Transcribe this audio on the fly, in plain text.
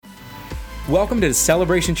Welcome to the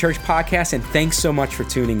Celebration Church podcast, and thanks so much for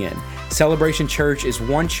tuning in. Celebration Church is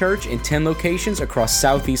one church in 10 locations across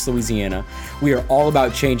Southeast Louisiana. We are all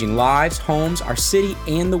about changing lives, homes, our city,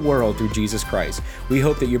 and the world through Jesus Christ. We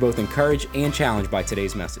hope that you're both encouraged and challenged by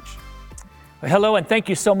today's message. Well, hello, and thank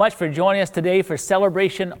you so much for joining us today for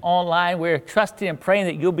Celebration Online. We're trusting and praying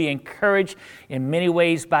that you'll be encouraged in many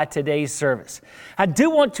ways by today's service. I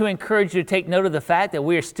do want to encourage you to take note of the fact that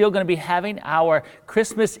we are still going to be having our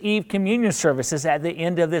Christmas Eve communion services at the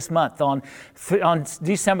end of this month. On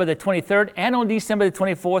December the 23rd and on December the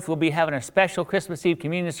 24th, we'll be having our special Christmas Eve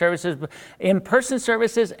communion services, in-person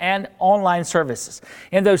services and online services.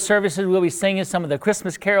 In those services, we'll be singing some of the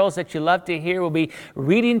Christmas carols that you love to hear. We'll be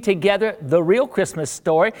reading together the real Christmas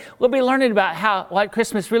story. We'll be learning about what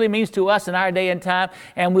Christmas really means to us in our day and time,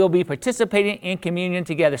 and we'll be participating in communion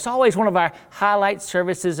together. It's always one of our highlight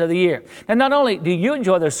services of the year. And not only do you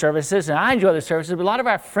enjoy those services, and I enjoy those services, but a lot of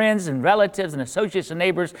our friends and relatives and associates and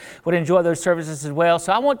neighbors would enjoy those services as well.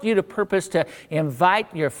 So I want you to purpose to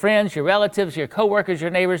invite your friends, your relatives, your coworkers,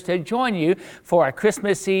 your neighbors to join you for our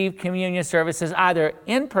Christmas Eve communion services, either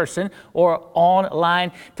in person or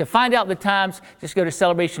online. To find out the times, just go to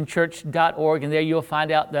celebrationchurch.org. And there you'll find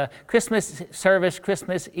out the Christmas service,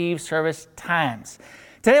 Christmas Eve service times.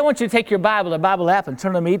 Today I want you to take your Bible, the Bible app, and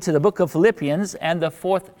turn with me to the book of Philippians and the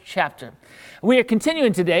 4th chapter. We are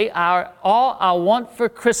continuing today our All I Want for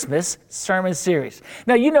Christmas sermon series.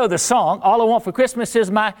 Now you know the song, All I Want for Christmas is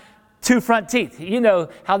my two front teeth. You know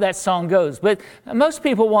how that song goes. But most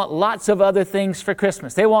people want lots of other things for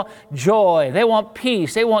Christmas. They want joy, they want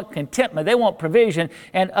peace, they want contentment, they want provision,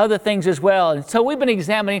 and other things as well. And so we've been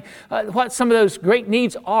examining what some of those great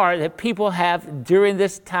needs are that people have during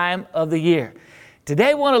this time of the year.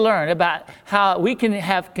 Today, I want to learn about how we can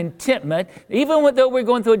have contentment, even though we're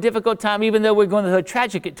going through a difficult time, even though we're going through a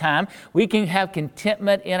tragic time, we can have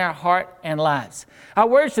contentment in our heart and lives. Our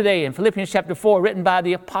words today in Philippians chapter 4, written by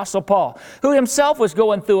the Apostle Paul, who himself was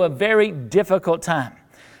going through a very difficult time.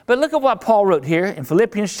 But look at what Paul wrote here in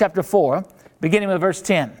Philippians chapter 4, beginning with verse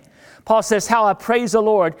 10. Paul says, "How I praise the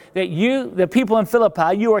Lord that you, the people in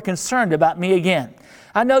Philippi, you are concerned about me again.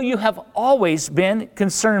 I know you have always been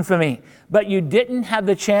concerned for me, but you didn't have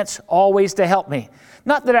the chance always to help me.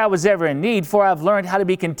 Not that I was ever in need, for I've learned how to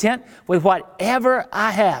be content with whatever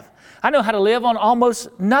I have. I know how to live on almost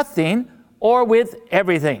nothing or with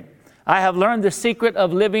everything. I have learned the secret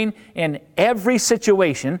of living in every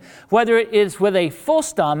situation, whether it is with a full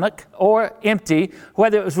stomach or empty,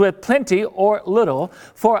 whether it is with plenty or little,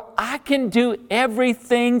 for I can do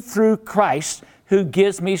everything through Christ who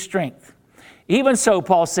gives me strength. Even so,"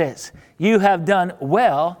 Paul says, "you have done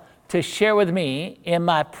well to share with me in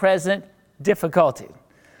my present difficulty."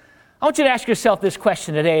 I want you to ask yourself this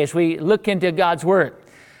question today as we look into God's Word.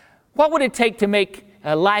 What would it take to make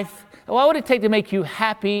what would it take to make you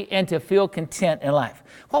happy and to feel content in life?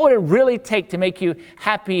 What would it really take to make you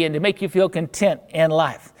happy and to make you feel content in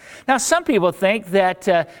life? Now, some people think that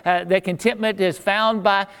that contentment is found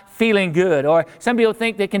by feeling good, or some people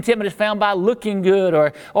think that contentment is found by looking good,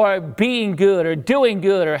 or being good, or doing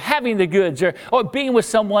good, or having the goods, or being with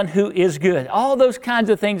someone who is good. All those kinds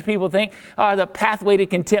of things people think are the pathway to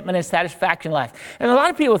contentment and satisfaction in life. And a lot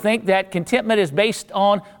of people think that contentment is based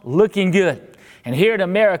on looking good. And here in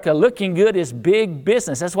America, looking good is big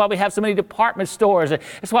business. That's why we have so many department stores.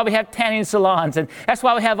 That's why we have tanning salons. And that's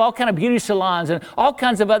why we have all kinds of beauty salons and all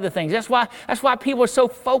kinds of other things. That's why people are so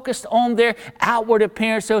focused on their outward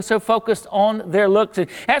appearance, so focused on their looks. And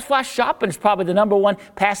that's why shopping is probably the number one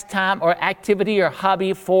pastime or activity or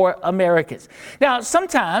hobby for Americans. Now,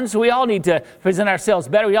 sometimes we all need to present ourselves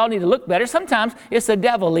better. We all need to look better. Sometimes it's the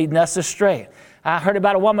devil leading us astray. I heard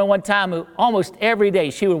about a woman one time who almost every day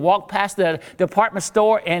she would walk past the department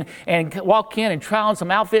store and walk in and try on some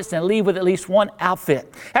outfits and leave with at least one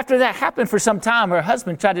outfit. After that happened for some time, her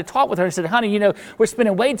husband tried to talk with her and said, "Honey, you know, we're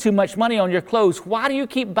spending way too much money on your clothes. Why do you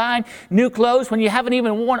keep buying new clothes when you haven't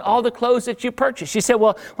even worn all the clothes that you purchased?" She said,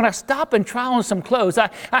 "Well, when I stop and try on some clothes,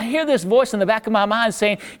 I hear this voice in the back of my mind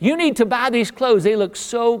saying, 'You need to buy these clothes. They look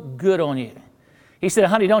so good on you.'" He said,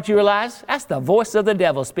 "Honey, don't you realize that's the voice of the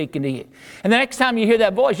devil speaking to you? And the next time you hear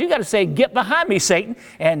that voice, you got to say, 'Get behind me, Satan,'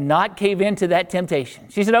 and not cave into that temptation."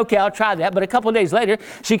 She said, "Okay, I'll try that." But a couple of days later,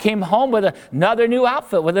 she came home with another new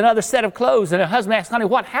outfit, with another set of clothes. And her husband asked, "Honey,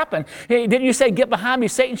 what happened? Hey, didn't you say, 'Get behind me,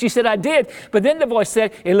 Satan'?" She said, "I did." But then the voice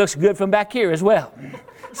said, "It looks good from back here as well."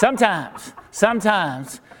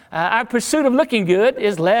 Sometimes our pursuit of looking good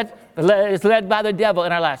is led is led by the devil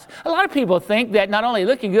in our lives. A lot of people think that not only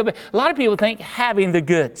looking good, but a lot of people think having the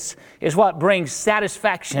goods is what brings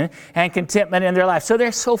satisfaction and contentment in their life. So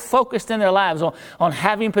they're so focused in their lives on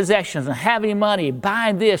having possessions, on having money,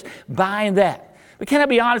 buying this, buying that. But can I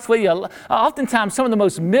be honest with you? Oftentimes, some of the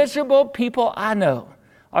most miserable people I know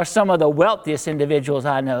are some of the wealthiest individuals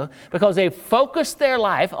I know, because they focus their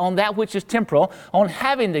life on that which is temporal, on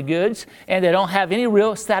having the goods, and they don't have any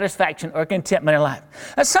real satisfaction or contentment in life.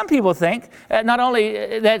 Now, some people think not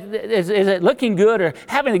only that is it looking good or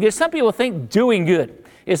having the goods, some people think doing good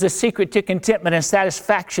is the secret to contentment and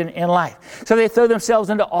satisfaction in life. So they throw themselves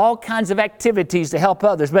into all kinds of activities to help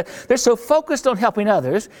others, but they're so focused on helping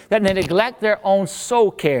others that they neglect their own soul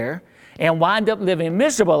care and wind up living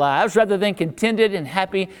miserable lives rather than contented and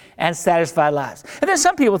happy and satisfied lives. And then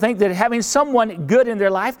some people think that having someone good in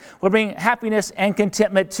their life will bring happiness and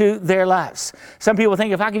contentment to their lives. Some people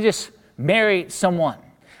think if I could just marry someone,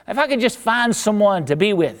 if I could just find someone to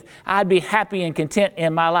be with, I'd be happy and content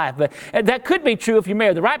in my life. But that could be true if you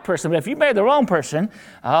marry the right person. But if you marry the wrong person,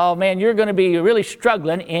 oh man, you're going to be really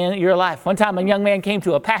struggling in your life. One time a young man came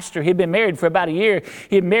to a pastor. He'd been married for about a year.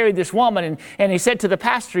 He had married this woman, and he said to the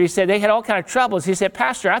pastor, he said, they had all kinds of troubles. He said,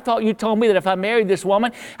 Pastor, I thought you told me that if I married this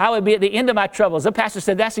woman, I would be at the end of my troubles. The pastor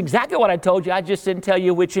said, that's exactly what I told you. I just didn't tell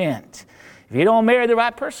you which end. If you don't marry the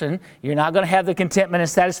right person, you're not going to have the contentment and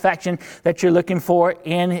satisfaction that you're looking for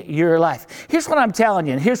in your life. Here's what I'm telling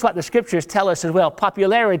you, and here's what the scriptures tell us as well.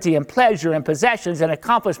 Popularity and pleasure and possessions and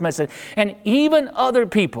accomplishments and even other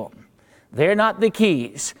people, they're not the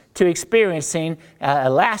keys to experiencing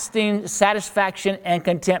lasting satisfaction and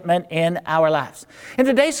contentment in our lives. In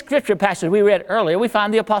today's scripture passage we read earlier, we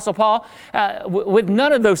find the Apostle Paul with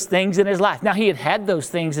none of those things in his life. Now, he had those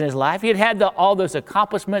things in his life. He had all those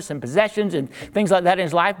accomplishments and possessions and things like that in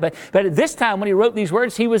his life. But at this time when he wrote these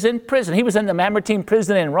words, he was in prison. He was in the Mamertine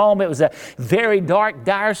prison in Rome. It was a very dark,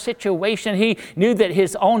 dire situation. He knew that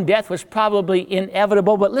his own death was probably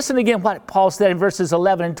inevitable. But listen again what Paul said in verses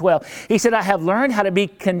 11 and 12. He said, I have learned how to be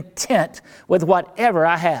content with whatever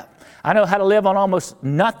I have. I know how to live on almost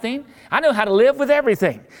nothing. I know how to live with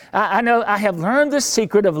everything. I know I have learned the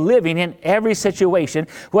secret of living in every situation,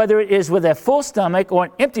 whether it is with a full stomach or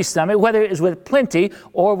an empty stomach, whether it is with plenty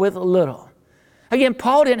or with little. Again,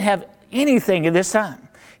 Paul didn't have anything at this time.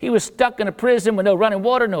 He was stuck in a prison with no running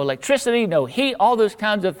water, no electricity, no heat, all those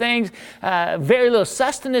kinds of things, very little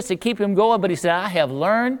sustenance to keep him going. But he said, I have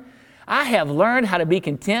learned how to be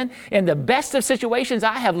content in the best of situations.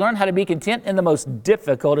 I have learned how to be content in the most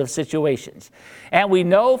difficult of situations. And we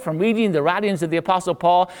know from reading the writings of the Apostle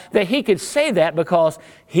Paul that he could say that because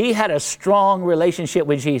he had a strong relationship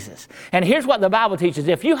with Jesus. And here's what the Bible teaches.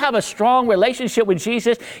 If you have a strong relationship with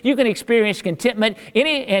Jesus, you can experience contentment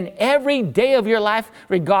any and every day of your life,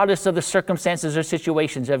 regardless of the circumstances or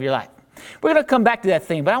situations of your life. We're going to come back to that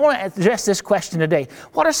theme, but I want to address this question today.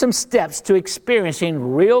 What are some steps to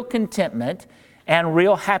experiencing real contentment and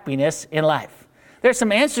real happiness in life? There's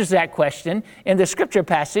some answers to that question in the scripture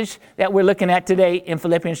passage that we're looking at today in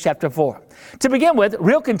Philippians chapter 4. To begin with,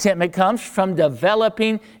 real contentment comes from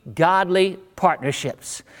developing godly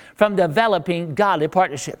partnerships. From developing godly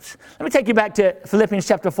partnerships. Let me take you back to Philippians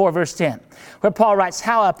chapter 4, verse 10, where Paul writes,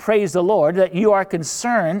 How I praise the Lord that you are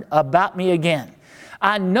concerned about me again.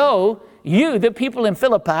 I know you, the people in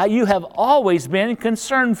Philippi, you have always been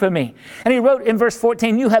concerned for me. And he wrote in verse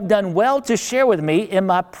 14, you have done well to share with me in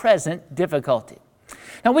my present difficulty.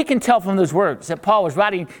 Now we can tell from those words that Paul was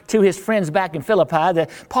writing to his friends back in Philippi that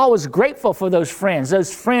Paul was grateful for those friends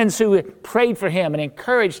who had prayed for him and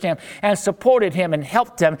encouraged him and supported him and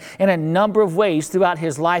helped him in a number of ways throughout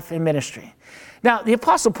his life and ministry. Now the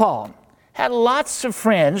Apostle Paul had lots of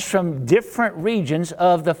friends from different regions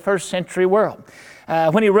of the first century world.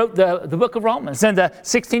 When he wrote the book of Romans, in the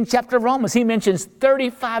 16th chapter of Romans, he mentions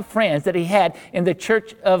 35 friends that he had in the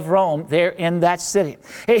church of Rome there in that city.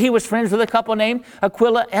 He was friends with a couple named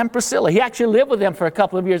Aquila and Priscilla. He actually lived with them for a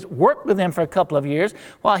couple of years, worked with them for a couple of years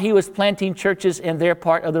while he was planting churches in their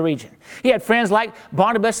part of the region. He had friends like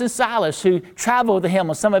Barnabas and Silas who traveled with him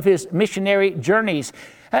on some of his missionary journeys.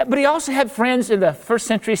 But he also had friends in the first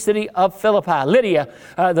century city of Philippi. Lydia,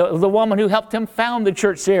 the woman who helped him found the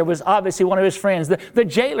church there, was obviously one of his friends. The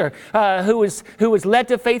jailer who was led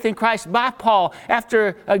to faith in Christ by Paul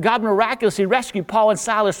after God miraculously rescued Paul and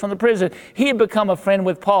Silas from the prison. He had become a friend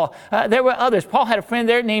with Paul. There were others. Paul had a friend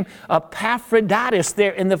there named Epaphroditus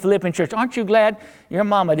there in the Philippian church. Aren't you glad your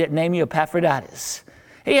mama didn't name you Epaphroditus?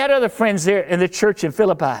 He had other friends there in the church in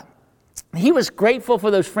Philippi. He was grateful for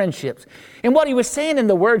those friendships. And what he was saying in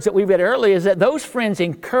the words that we read earlier is that those friends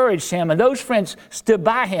encouraged him, and those friends stood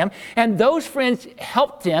by him, and those friends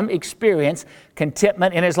helped him experience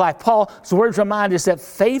contentment in his life. Paul's words remind us that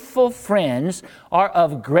faithful friends are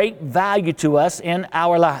of great value to us in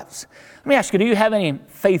our lives. Let me ask you, do you have any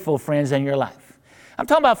faithful friends in your life? I'm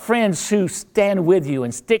talking about friends who stand with you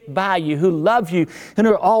and stick by you, who love you, and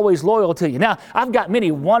who are always loyal to you. Now, I've got many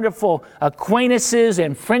wonderful acquaintances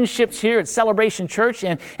and friendships here at Celebration Church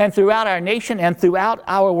and throughout our nation and throughout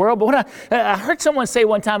our world. But when I heard someone say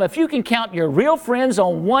one time, if you can count your real friends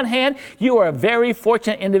on one hand, you are a very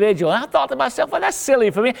fortunate individual. And I thought to myself, well, that's silly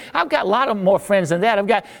for me. I've got a lot of more friends than that. I've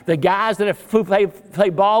got the guys that I've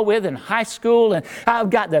played ball with in high school, and I've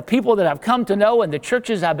got the people that I've come to know and the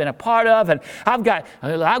churches I've been a part of, and I've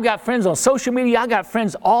got friends on social media. I've got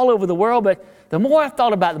friends all over the world. But the more I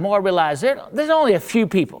thought about it, the more I realized there's only a few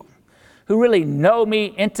people who really know me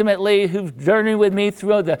intimately, who've journeyed with me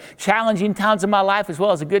through the challenging times of my life as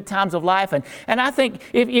well as the good times of life. And I think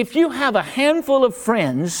if you have a handful of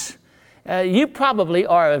friends, you probably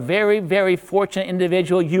are a very, very fortunate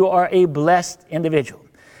individual. You are a blessed individual.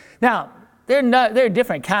 Now, there are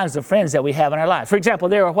different kinds of friends that we have in our lives. For example,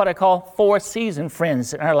 there are what I call four-season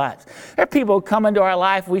friends in our lives. There are people who come into our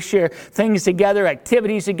life. We share things together,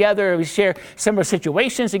 activities together. We share similar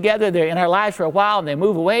situations together. They're in our lives for a while, and they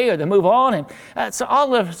move away or they move on. And so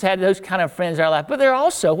all of us had those kind of friends in our life. But there are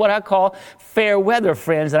also what I call fair-weather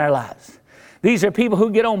friends in our lives. These are people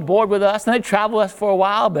who get on board with us, and they travel with us for a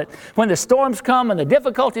while. But when the storms come and the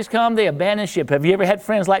difficulties come, they abandon ship. Have you ever had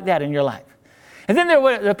friends like that in your life? And then there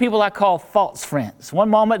were the people I call false friends. One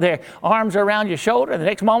moment their arms are around your shoulder, and the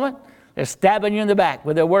next moment they're stabbing you in the back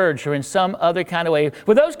with their words or in some other kind of way.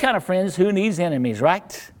 With those kind of friends, who needs enemies,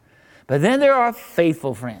 right? But then there are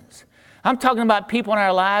faithful friends. I'm talking about people in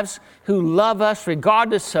our lives who love us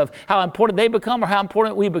regardless of how important they become or how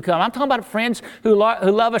important we become. I'm talking about friends who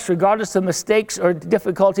love us regardless of mistakes or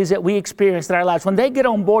difficulties that we experience in our lives. When they get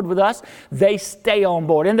on board with us, they stay on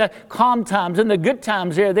board. In the calm times, in the good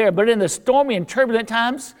times, they're there. But in the stormy and turbulent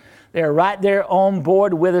times, they're right there on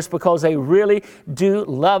board with us because they really do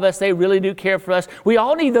love us. They really do care for us. We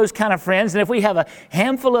all need those kind of friends. And if we have a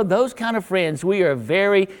handful of those kind of friends, we are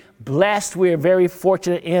very blessed. We are very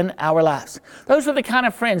fortunate in our lives. Those were the kind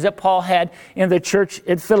of friends that Paul had in the church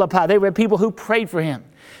at Philippi. They were people who prayed for him.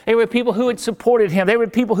 They were people who had supported him. They were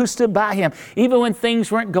people who stood by him, even when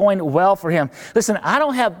things weren't going well for him. Listen, I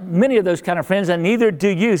don't have many of those kind of friends, and neither do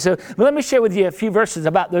you. So let me share with you a few verses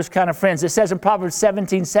about those kind of friends. It says in Proverbs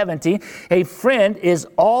 17:17, a friend is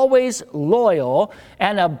always loyal,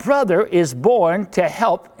 and a brother is born to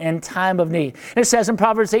help in time of need. And it says in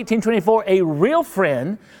Proverbs 18:24, a real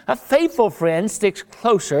friend, a faithful friend, sticks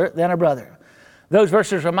closer than a brother. Those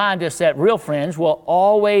verses remind us that real friends will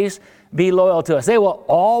always be loyal to us. They will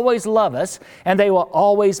always love us, and they will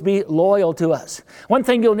always be loyal to us. One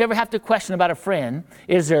thing you'll never have to question about a friend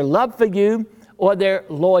is their love for you or their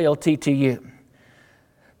loyalty to you.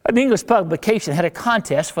 An English publication had a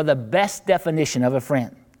contest for the best definition of a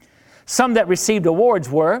friend. Some that received awards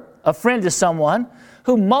were, a friend is someone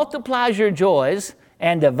who multiplies your joys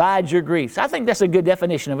and divides your griefs. I think that's a good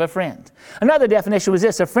definition of a friend. Another definition was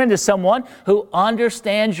this: a friend is someone who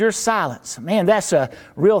understands your silence. Man, that's a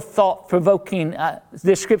real thought-provoking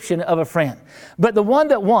description of a friend. But the one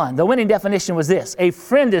that won, the winning definition was this: a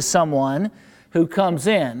friend is someone who comes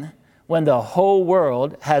in when the whole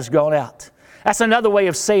world has gone out. That's another way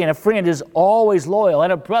of saying a friend is always loyal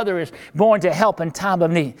and a brother is born to help in time of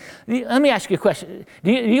need. Let me ask you a question.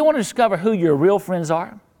 Do you want to discover who your real friends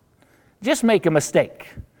are? Just make a mistake.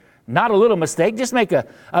 Not a little mistake, just make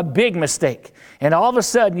a big mistake. And all of a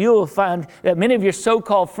sudden, you'll find that many of your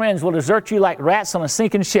so-called friends will desert you like rats on a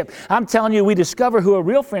sinking ship. I'm telling you, we discover who our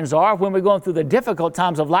real friends are when we're going through the difficult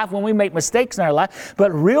times of life, when we make mistakes in our life.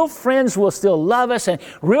 But real friends will still love us, and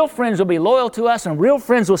real friends will be loyal to us, and real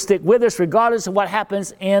friends will stick with us regardless of what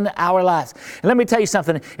happens in our lives. And let me tell you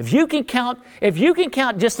something. If you can count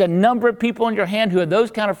just a number of people in your hand who are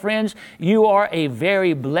those kind of friends, you are a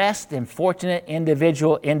very blessed and fortunate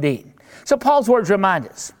individual indeed. So Paul's words remind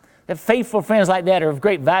us that faithful friends like that are of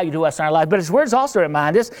great value to us in our life. But his words also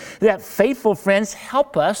remind us that faithful friends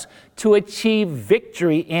help us to achieve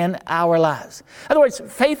victory in our lives. In other words,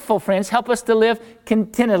 faithful friends help us to live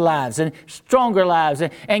contented lives and stronger lives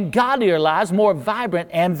and godlier lives, more vibrant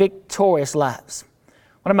and victorious lives.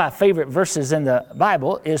 One of my favorite verses in the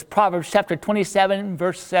Bible is Proverbs chapter 27,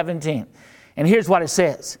 verse 17. And here's what it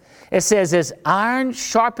says. It says, as iron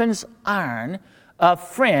sharpens iron, a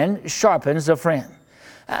friend sharpens a friend.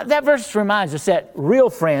 That verse reminds us that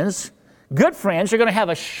real friends Good friends are going to have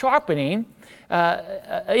a sharpening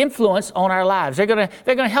influence on our lives. They're going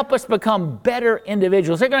to help us become better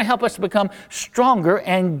individuals. They're going to help us become stronger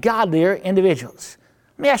and godlier individuals.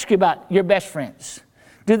 Let me ask you about your best friends.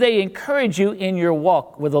 Do they encourage you in your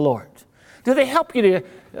walk with the Lord? Do they help you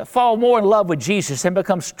to fall more in love with Jesus and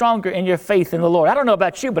become stronger in your faith in the Lord? I don't know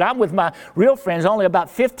about you, but I'm with my real friends only about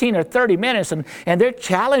 15 or 30 minutes, and they're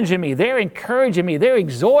challenging me. They're encouraging me. They're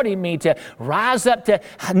exhorting me to rise up to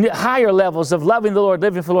higher levels of loving the Lord,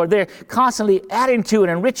 living for the Lord. They're constantly adding to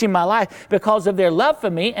and enriching my life because of their love for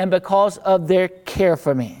me and because of their care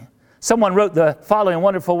for me. Someone wrote the following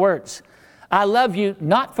wonderful words: I love you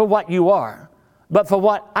not for what you are, but for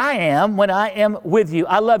what I am when I am with you.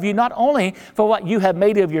 I love you not only for what you have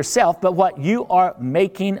made of yourself, but what you are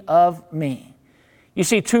making of me. You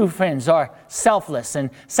see, true friends are selfless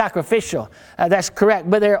and sacrificial. That's correct,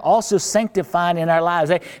 but they're also sanctifying in our lives.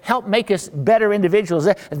 They help make us better individuals.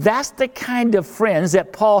 That's the kind of friends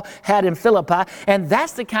that Paul had in Philippi, and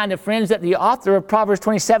that's the kind of friends that the author of Proverbs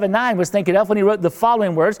 27:9 was thinking of when he wrote the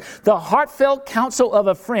following words: the heartfelt counsel of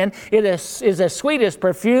a friend is as sweet as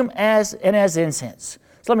perfume and as incense.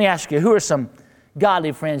 So let me ask you, who are some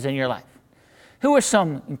godly friends in your life? Who are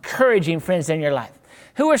some encouraging friends in your life?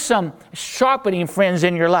 Who are some sharpening friends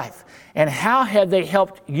in your life? And how have they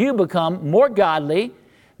helped you become more godly,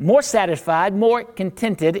 more satisfied, more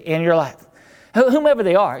contented in your life? Whomever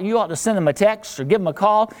they are, you ought to send them a text or give them a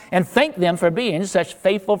call and thank them for being such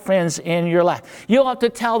faithful friends in your life. You ought to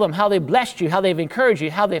tell them how they blessed you, how they've encouraged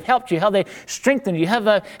you, how they've helped you, how they've strengthened you,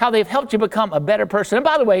 how they've helped you become a better person. And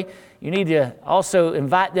by the way, you need to also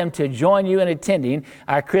invite them to join you in attending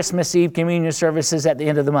our Christmas Eve communion services at the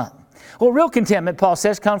end of the month. Well, real contentment, Paul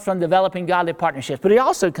says, comes from developing godly partnerships, but it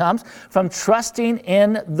also comes from trusting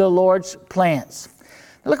in the Lord's plans.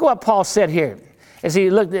 Now, look at what Paul said here as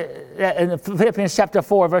he looked at in Philippians chapter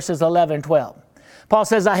 4, verses 11 and 12. Paul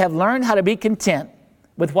says, I have learned how to be content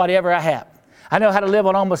with whatever I have. I know how to live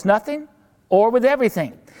on almost nothing or with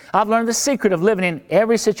everything. I've learned the secret of living in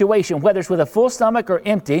every situation, whether it's with a full stomach or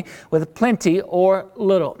empty, with plenty or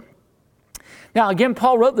little. Now, again,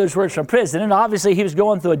 Paul wrote those words from prison, and obviously he was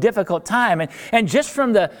going through a difficult time. And just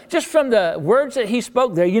from the words that he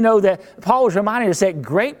spoke there, you know that Paul was reminding us that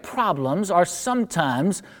great problems are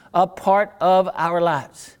sometimes a part of our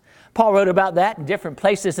lives. Paul wrote about that in different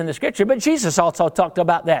places in the Scripture, but Jesus also talked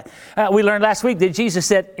about that. We learned last week that Jesus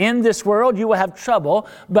said, in this world you will have trouble,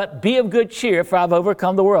 but be of good cheer, for I've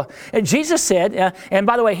overcome the world. And Jesus said, and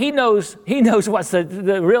by the way, he knows what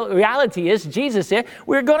the real reality is. Jesus said,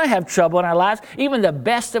 we're going to have trouble in our lives. Even the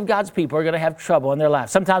best of God's people are going to have trouble in their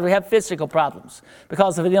lives. Sometimes we have physical problems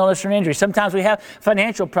because of an illness or injury. Sometimes we have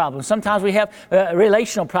financial problems. Sometimes we have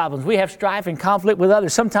relational problems. We have strife and conflict with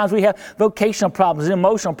others. Sometimes we have vocational problems and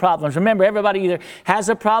emotional problems. Remember, everybody either has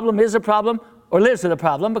a problem, is a problem, or lives with a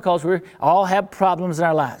problem, because we all have problems in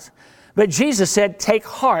our lives. But Jesus said, take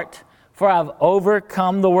heart, for I've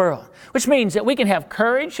overcome the world. Which means that we can have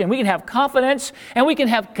courage, and we can have confidence, and we can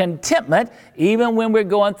have contentment even when we're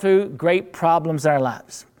going through great problems in our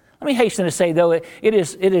lives. Let me hasten to say, though, it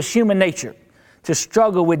is human nature to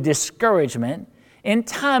struggle with discouragement in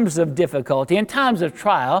times of difficulty, in times of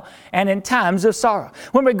trial, and in times of sorrow.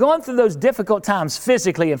 When we're going through those difficult times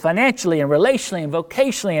physically and financially and relationally and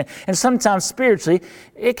vocationally and sometimes spiritually,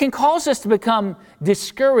 it can cause us to become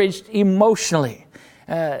discouraged emotionally.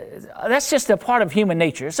 That's just a part of human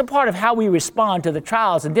nature. It's a part of how we respond to the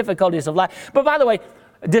trials and difficulties of life. But by the way,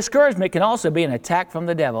 discouragement can also be an attack from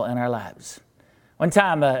the devil in our lives. One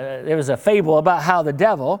time, there was a fable about how the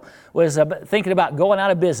devil was thinking about going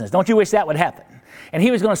out of business. Don't you wish that would happen? And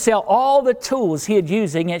he was going to sell all the tools he had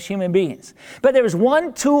used against human beings. But there was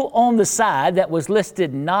one tool on the side that was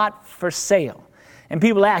listed not for sale. And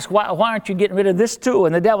people asked, why aren't you getting rid of this tool?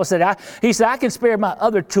 And the devil said, I can spare my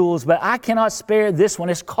other tools, but I cannot spare this one.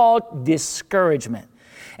 It's called discouragement.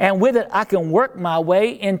 And with it, I can work my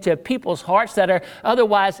way into people's hearts that are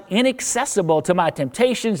otherwise inaccessible to my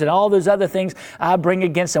temptations and all those other things I bring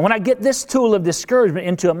against them. When I get this tool of discouragement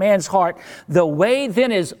into a man's heart, the way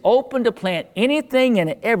then is open to plant anything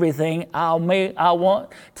and everything I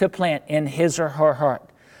want to plant in his or her heart.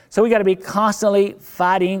 So we got to be constantly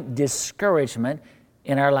fighting discouragement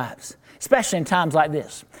in our lives, especially in times like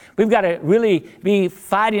this. We've got to really be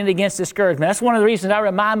fighting against discouragement. That's one of the reasons I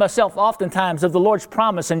remind myself oftentimes of the Lord's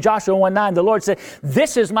promise in Joshua 1:9. The Lord said,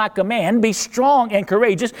 this is my command, be strong and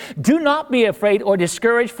courageous. Do not be afraid or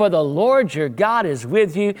discouraged, for the Lord your God is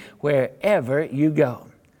with you wherever you go.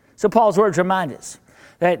 So Paul's words remind us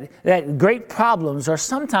that great problems are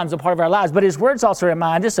sometimes a part of our lives, but his words also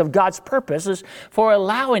remind us of God's purposes for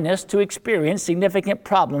allowing us to experience significant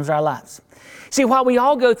problems in our lives. See, while we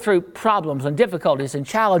all go through problems and difficulties and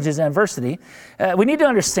challenges and adversity, we need to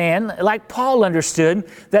understand, like Paul understood,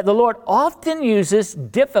 that the Lord often uses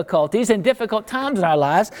difficulties and difficult times in our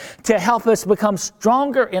lives to help us become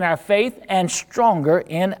stronger in our faith and stronger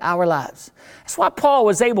in our lives. That's why Paul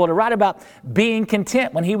was able to write about being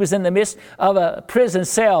content when he was in the midst of a prison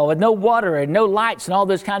cell with no water and no lights and all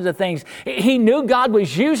those kinds of things. He knew God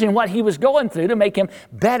was using what he was going through to make him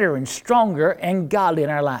better and stronger and godly in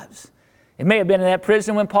our lives. It may have been in that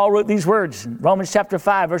prison when Paul wrote these words in Romans chapter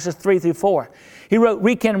 5, verses 3 through 4. He wrote,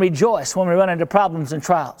 "We can rejoice when we run into problems and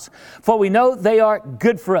trials, for we know they are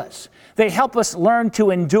good for us. They help us learn to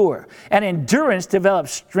endure, and endurance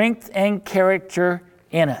develops strength and character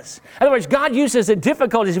in us." In other words, God uses the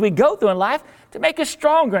difficulties we go through in life to make us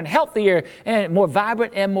stronger and healthier and more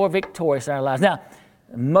vibrant and more victorious in our lives. Now,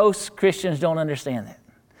 most Christians don't understand that.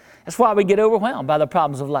 That's why we get overwhelmed by the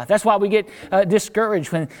problems of life. That's why we get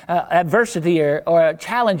discouraged when adversity or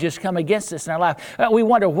challenges come against us in our life. We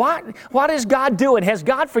wonder, what is God doing? Has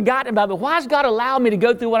God forgotten about me? Why has God allowed me to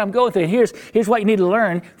go through what I'm going through? Here's what you need to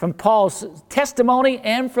learn from Paul's testimony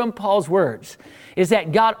and from Paul's words, is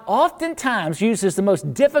that God oftentimes uses the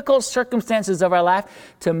most difficult circumstances of our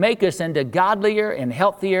life to make us into godlier and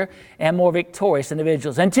healthier and more victorious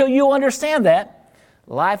individuals. Until you understand that,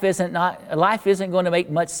 life isn't going to make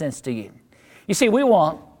much sense to you. You see, we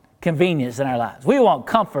want convenience in our lives. We want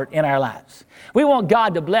comfort in our lives. We want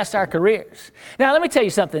God to bless our careers. Now, let me tell you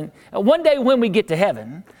something. One day when we get to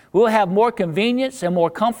heaven, we'll have more convenience and more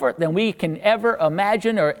comfort than we can ever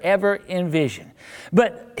imagine or ever envision.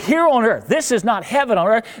 But here on earth, this is not heaven on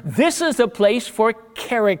earth. This is a place for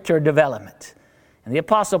character development. And the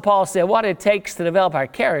Apostle Paul said what it takes to develop our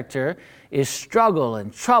character is struggle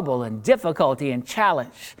and trouble and difficulty and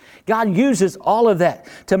challenge. God uses all of that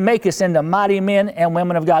to make us into mighty men and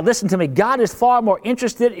women of God. Listen to me. God is far more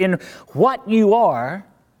interested in what you are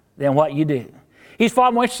than what you do. He's far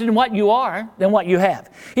more interested in what you are than what you have.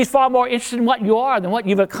 He's far more interested in what you are than what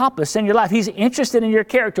you've accomplished in your life. He's interested in your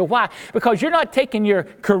character. Why? Because you're not taking your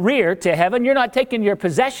career to heaven. You're not taking your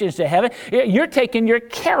possessions to heaven. You're taking your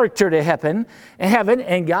character to heaven,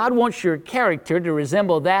 and God wants your character to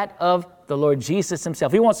resemble that of the Lord Jesus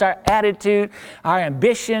himself. He wants our attitude, our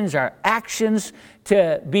ambitions, our actions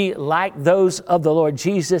to be like those of the Lord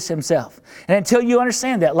Jesus himself. And until you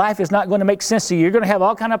understand that, life is not going to make sense to you. You're going to have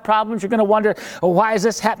all kinds of problems. You're going to wonder, why is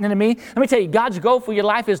this happening to me? Let me tell you, God's goal for your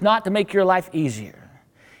life is not to make your life easier.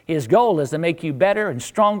 His goal is to make you better and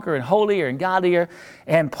stronger and holier and godlier.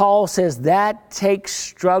 And Paul says that takes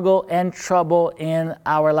struggle and trouble in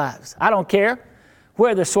our lives. I don't care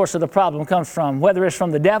where the source of the problem comes from, whether it's from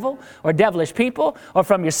the devil or devilish people or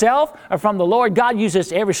from yourself or from the Lord. God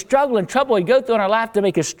uses every struggle and trouble we go through in our life to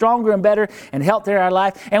make us stronger and better and healthier in our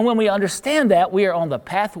life. And when we understand that, we are on the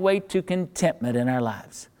pathway to contentment in our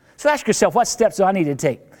lives. So ask yourself, what steps do I need to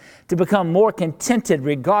take to become more contented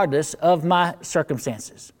regardless of my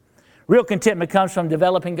circumstances? Real contentment comes from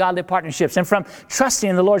developing godly partnerships and from trusting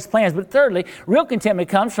in the Lord's plans. But thirdly, real contentment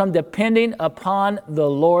comes from depending upon the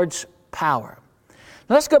Lord's power.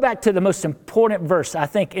 Let's go back to the most important verse, I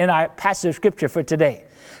think, in our passage of Scripture for today.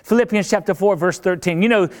 Philippians chapter 4, verse 13. You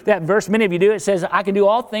know that verse, many of you do. It says, I can do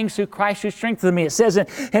all things through Christ who strengthens me. It says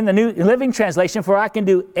in the New Living Translation, for I can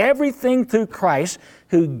do everything through Christ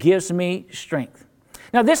who gives me strength.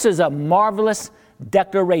 Now, this is a marvelous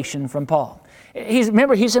declaration from Paul.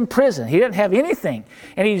 Remember, he's in prison. He doesn't have anything.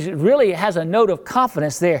 And he really has a note of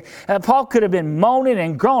confidence there. Paul could have been moaning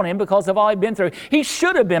and groaning because of all he'd been through. He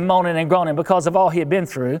should have been moaning and groaning because of all he had been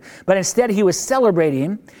through. But instead, he was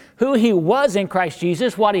celebrating who he was in Christ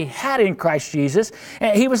Jesus, what he had in Christ Jesus.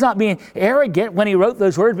 And he was not being arrogant when he wrote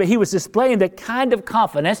those words, but he was displaying the kind of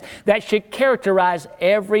confidence that should characterize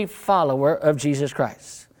every follower of Jesus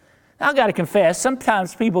Christ. I've got to confess,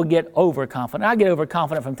 sometimes people get overconfident. I get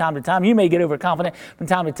overconfident from time to time. You may get overconfident from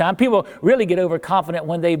time to time. People really get overconfident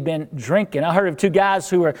when they've been drinking. I heard of two guys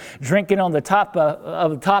who were drinking on the top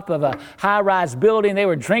of a high-rise building. They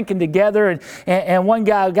were drinking together, and one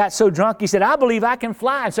guy got so drunk, he said, I believe I can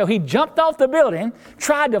fly. And so he jumped off the building,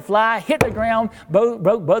 tried to fly, hit the ground, broke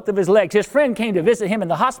both of his legs. His friend came to visit him in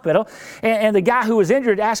the hospital, and the guy who was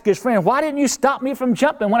injured asked his friend, why didn't you stop me from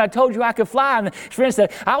jumping when I told you I could fly? And his friend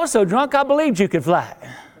said, I was so drunk, I believed you could fly.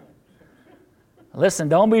 Listen,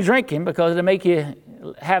 don't be drinking because it'll make you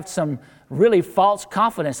have some really false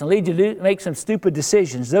confidence and lead you to make some stupid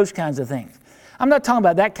decisions, those kinds of things. I'm not talking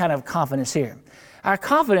about that kind of confidence here.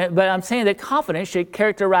 But I'm saying that confidence should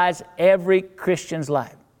characterize every Christian's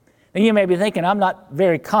life. And you may be thinking, I'm not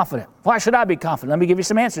very confident. Why should I be confident? Let me give you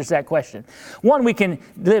some answers to that question. One, we can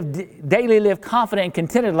daily live confident and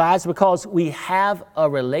contented lives because we have a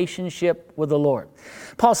relationship with the Lord.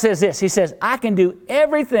 Paul says this. He says, I can do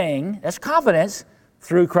everything, that's confidence,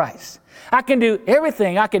 through Christ. I can do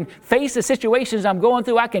everything. I can face the situations I'm going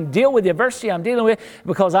through. I can deal with the adversity I'm dealing with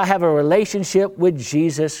because I have a relationship with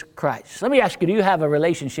Jesus Christ. Let me ask you, do you have a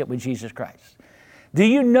relationship with Jesus Christ? Do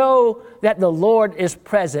you know that the Lord is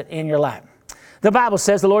present in your life? The Bible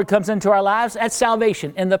says the Lord comes into our lives at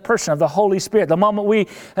salvation in the person of the Holy Spirit. The moment we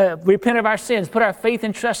repent of our sins, put our faith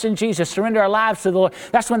and trust in Jesus, surrender our lives to the Lord,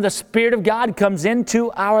 that's when the Spirit of God comes into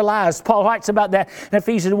our lives. Paul writes about that in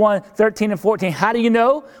Ephesians 1, 13 and 14. How do you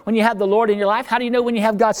know when you have the Lord in your life? How do you know when you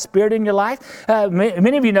have God's Spirit in your life?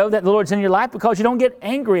 Many of you know that the Lord's in your life because you don't get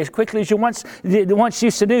angry as quickly as you once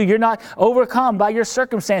used to do. You're not overcome by your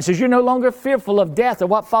circumstances. You're no longer fearful of death or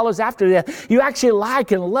what follows after death. You actually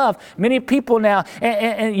like and love many people now.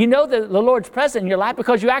 And you know that the Lord's present in your life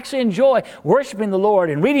because you actually enjoy worshiping the Lord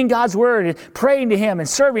and reading God's Word and praying to Him and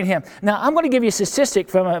serving Him. Now, I'm going to give you a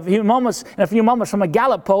statistic in a few moments from a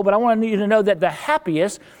Gallup poll, but I want you to know that the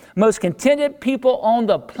happiest, most contented people on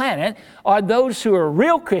the planet are those who are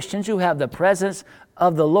real Christians who have the presence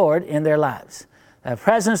of the Lord in their lives. The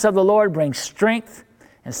presence of the Lord brings strength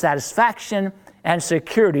and satisfaction and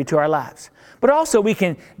security to our lives. But also we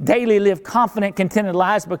can daily live confident, contented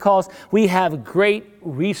lives because we have great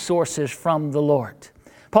resources from the Lord.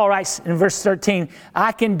 Paul writes in verse 13,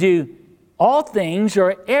 I can do all things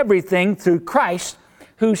or everything through Christ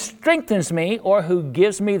who strengthens me or who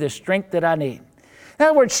gives me the strength that I need.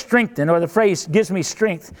 That word strengthen, or the phrase gives me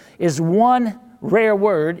strength, is one rare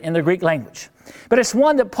word in the Greek language. But it's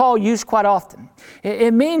one that Paul used quite often.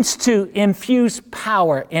 It means to infuse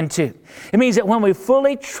power into. It means that when we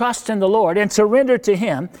fully trust in the Lord and surrender to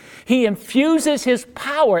Him, He infuses His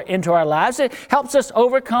power into our lives. It helps us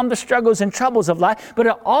overcome the struggles and troubles of life, but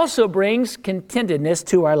it also brings contentedness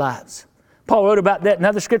to our lives. Paul wrote about that in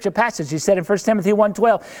another scripture passage. He said in 1 Timothy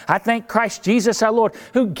 1:12, I thank Christ Jesus our Lord,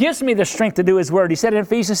 who gives me the strength to do His word. He said in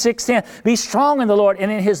Ephesians 6:10, be strong in the Lord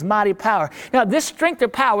and in His mighty power. Now, this strength or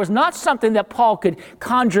power is not something that Paul could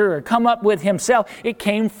conjure or come up with himself. It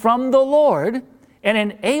came from the Lord and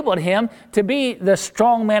enabled him to be the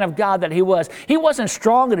strong man of God that he was. He wasn't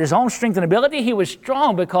strong in his own strength and ability. He was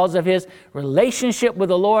strong because of his relationship with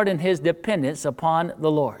the Lord and his dependence upon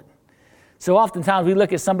the Lord. So oftentimes we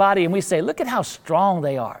look at somebody and we say, look at how strong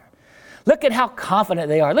they are. Look at how confident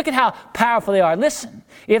they are. Look at how powerful they are. Listen,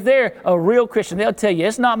 if they're a real Christian, they'll tell you,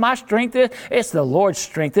 it's not my strength, it's the Lord's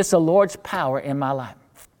strength. It's the Lord's power in my life.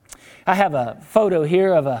 I have a photo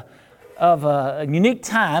here of a unique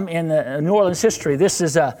time in the New Orleans history. This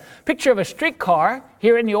is a picture of a streetcar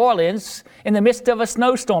here in New Orleans in the midst of a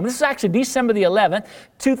snowstorm. This is actually December the 11th,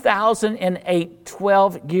 2008,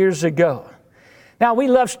 12 years ago. Now, we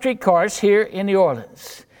love streetcars here in New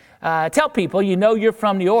Orleans. Tell people you know you're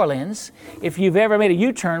from New Orleans if you've ever made a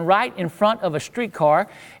U-turn right in front of a streetcar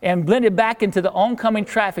and blended back into the oncoming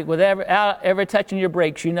traffic without ever touching your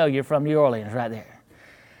brakes. You know you're from New Orleans right there.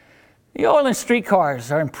 New Orleans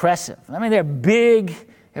streetcars are impressive. I mean, they're big,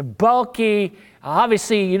 they're bulky.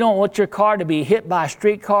 Obviously, you don't want your car to be hit by a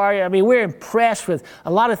streetcar. I mean, we're impressed with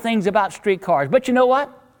a lot of things about streetcars. But you know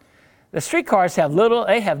what? The streetcars have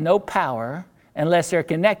no power unless they're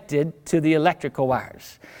connected to the electrical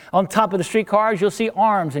wires. On top of the streetcars, you'll see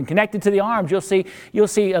arms, and connected to the arms, you'll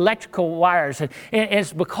see electrical wires. And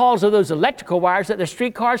it's because of those electrical wires that the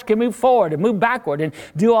streetcars can move forward and move backward and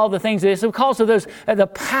do all the things. It's because of the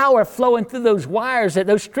power flowing through those wires that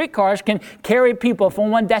those streetcars can carry people from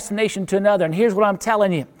one destination to another. And here's what I'm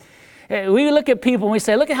telling you. We look at people and we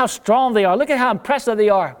say, look at how strong they are. Look at how impressive they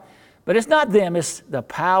are. But it's not them. It's the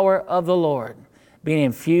power of the Lord being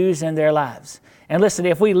infused in their lives. And listen,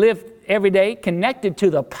 if we live every day connected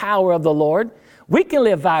to the power of the Lord, we can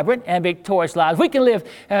live vibrant and victorious lives. We can live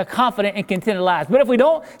confident and contented lives. But if we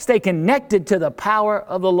don't stay connected to the power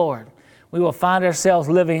of the Lord, we will find ourselves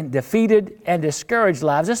living defeated and discouraged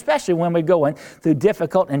lives, especially when we're going through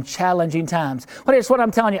difficult and challenging times. But it's what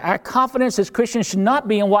I'm telling you, our confidence as Christians should not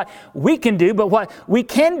be in what we can do, but what we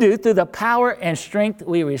can do through the power and strength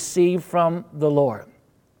we receive from the Lord.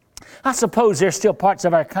 I suppose there's still parts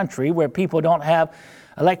of our country where people don't have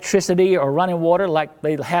electricity or running water like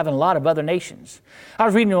they have in a lot of other nations. I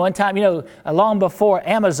was reading one time, long before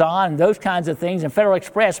Amazon and those kinds of things and Federal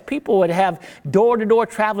Express, people would have door-to-door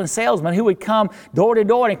traveling salesmen who would come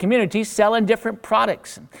door-to-door in communities selling different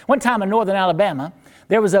products. One time in northern Alabama,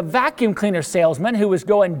 There was a vacuum cleaner salesman who was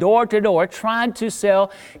going door to door trying to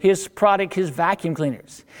sell his product, his vacuum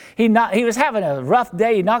cleaners. He was having a rough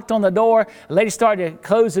day. He knocked on the door. A lady started to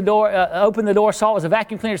close the door, open the door, saw it was a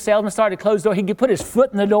vacuum cleaner salesman, started to close the door. He could put his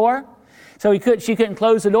foot in the door. So she couldn't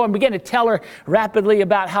close the door, and began to tell her rapidly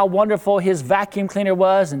about how wonderful his vacuum cleaner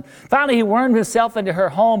was. And finally, he wormed himself into her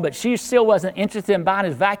home, but she still wasn't interested in buying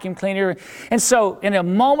his vacuum cleaner. And so in a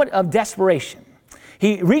moment of desperation,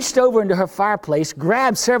 he reached over into her fireplace,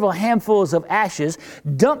 grabbed several handfuls of ashes,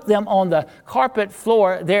 dumped them on the carpet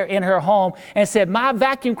floor there in her home, and said, "My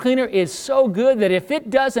vacuum cleaner is so good that if it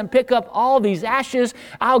doesn't pick up all these ashes,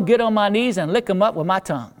 I'll get on my knees and lick them up with my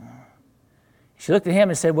tongue." She looked at him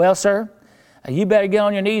and said, "Well, sir, you better get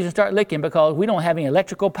on your knees and start licking, because we don't have any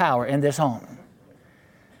electrical power in this home."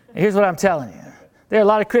 Here's what I'm telling you. There are a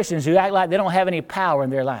lot of Christians who act like they don't have any power in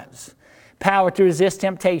their lives. Power to resist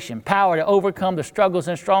temptation, power to overcome the struggles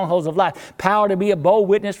and strongholds of life, power to be a bold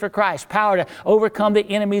witness for Christ, power to overcome the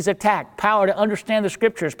enemy's attack, power to understand the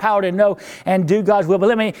Scriptures, power to know and do God's will. But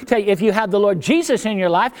let me tell you, if you have the Lord Jesus in your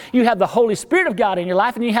life, you have the Holy Spirit of God in your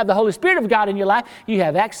life, and you have the Holy Spirit of God in your life, you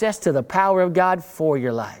have access to the power of God for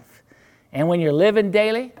your life. And when you're living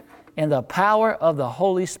daily in the power of the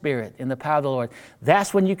Holy Spirit, in the power of the Lord,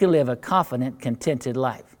 that's when you can live a confident, contented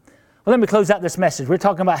life. Well, let me close out this message. We're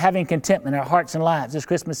talking about having contentment in our hearts and lives this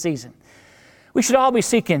Christmas season. We should all be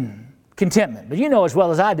seeking contentment. But you know as well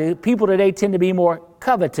as I do, people today tend to be more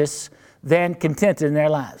covetous than contented in their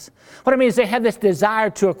lives. What I mean is they have this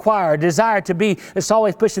desire to acquire, a desire to be, it's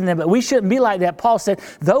always pushing them. But we shouldn't be like that. Paul said,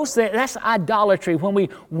 that's idolatry, when we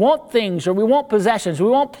want things, or we want possessions, we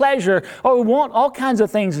want pleasure, or we want all kinds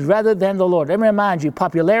of things rather than the Lord. Let me remind you,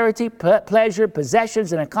 popularity, pleasure,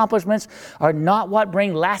 possessions, and accomplishments are not what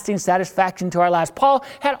bring lasting satisfaction to our lives. Paul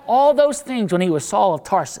had all those things when he was Saul of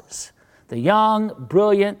Tarsus, the young,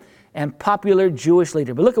 brilliant, and popular Jewish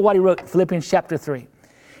leader. But look at what he wrote in Philippians chapter 3.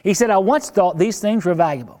 He said, "I once thought these things were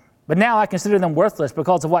valuable, but now I consider them worthless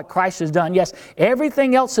because of what Christ has done. Yes,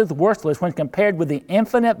 everything else is worthless when compared with the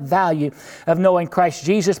infinite value of knowing Christ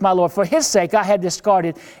Jesus my Lord. For His sake I had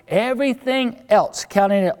discarded everything else,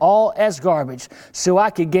 counting it all as garbage, so I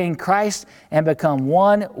could gain Christ and become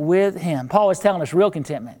one with Him." Paul is telling us real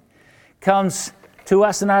contentment comes to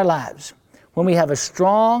us in our lives when we have a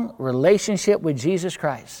strong relationship with Jesus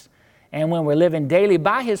Christ, and when we're living daily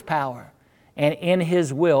by His power and in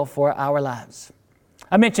His will for our lives.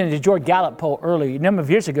 I mentioned the George Gallup poll earlier. A number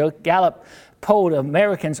of years ago, Gallup polled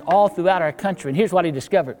Americans all throughout our country, and here's what he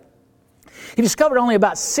discovered. He discovered only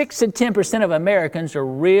about 6 to 10% of Americans are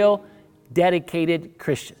real, dedicated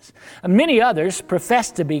Christians. Many others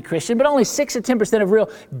profess to be Christian, but only 6 to 10% of real,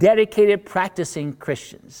 dedicated, practicing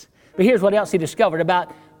Christians. But here's what else he discovered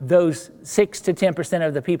about those 6 to 10%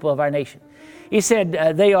 of the people of our nation. He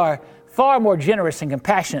said they are far more generous and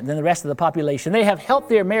compassionate than the rest of the population. They have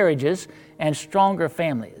healthier marriages and stronger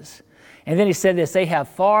families. And then he said this, they have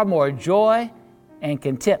far more joy and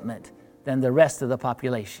contentment than the rest of the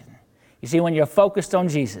population. You see, when you're focused on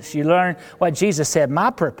Jesus, you learn what Jesus said, "My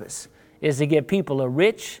purpose is to give people a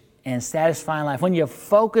rich and satisfying life." When you're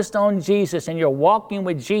focused on Jesus and you're walking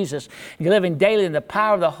with Jesus, and you're living daily in the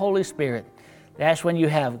power of the Holy Spirit, that's when you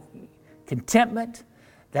have contentment,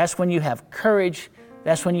 that's when you have courage,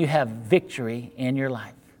 that's when you have victory in your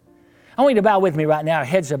life. I want you to bow with me right now. Our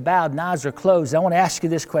heads are bowed and eyes are closed. I want to ask you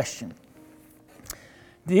this question.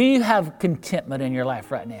 Do you have contentment in your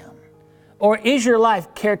life right now? Or is your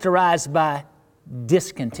life characterized by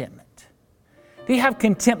discontentment? Do you have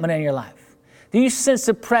contentment in your life? Do you sense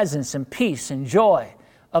the presence and peace and joy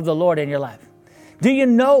of the Lord in your life? Do you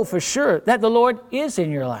know for sure that the Lord is in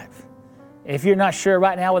your life? If you're not sure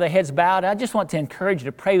right now with our heads bowed, I just want to encourage you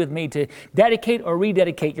to pray with me to dedicate or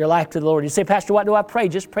rededicate your life to the Lord. You say, "Pastor, what do I pray?"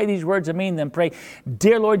 Just pray these words and mean them. Pray,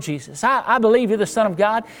 "Dear Lord Jesus, I believe you're the Son of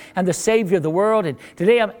God and the Savior of the world. And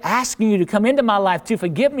today I'm asking you to come into my life to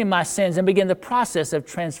forgive me my sins and begin the process of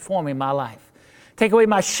transforming my life. Take away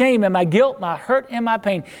my shame and my guilt, my hurt and my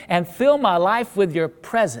pain, and fill my life with your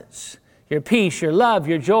presence, your peace, your love,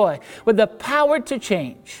 your joy, with the power to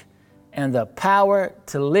change and the power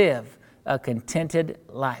to live a contented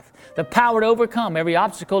life. The power to overcome every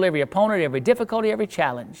obstacle, every opponent, every difficulty, every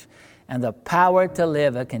challenge, and the power to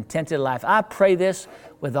live a contented life." I pray this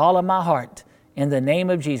with all of my heart. In the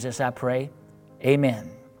name of Jesus, I pray.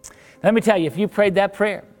 Amen. Let me tell you, if you prayed that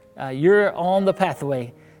prayer, you're on the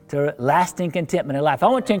pathway to lasting contentment in life. I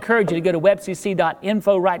want to encourage you to go to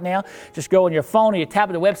webcc.info right now. Just go on your phone or you tap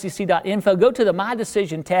at the webcc.info. Go to the My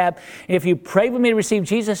Decision tab. If you pray with me to receive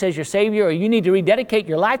Jesus as your Savior, or you need to rededicate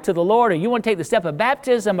your life to the Lord, or you want to take the step of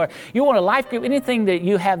baptism, or you want a life group, anything that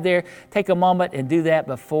you have there, take a moment and do that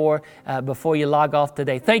before you log off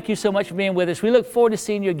today. Thank you so much for being with us. We look forward to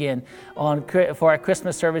seeing you again for our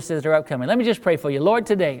Christmas services that are upcoming. Let me just pray for you. Lord,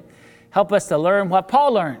 today, help us to learn what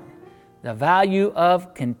Paul learned, the value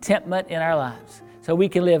of contentment in our lives, so we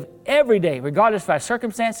can live every day, regardless of our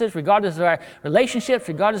circumstances, regardless of our relationships,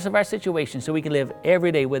 regardless of our situations, so we can live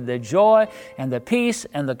every day with the joy and the peace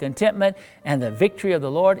and the contentment and the victory of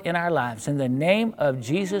the Lord in our lives. In the name of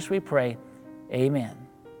Jesus we pray, amen.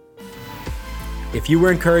 If you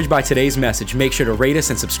were encouraged by today's message, make sure to rate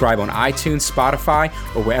us and subscribe on iTunes, Spotify,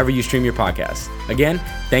 or wherever you stream your podcasts. Again,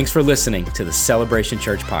 thanks for listening to the Celebration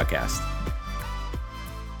Church Podcast.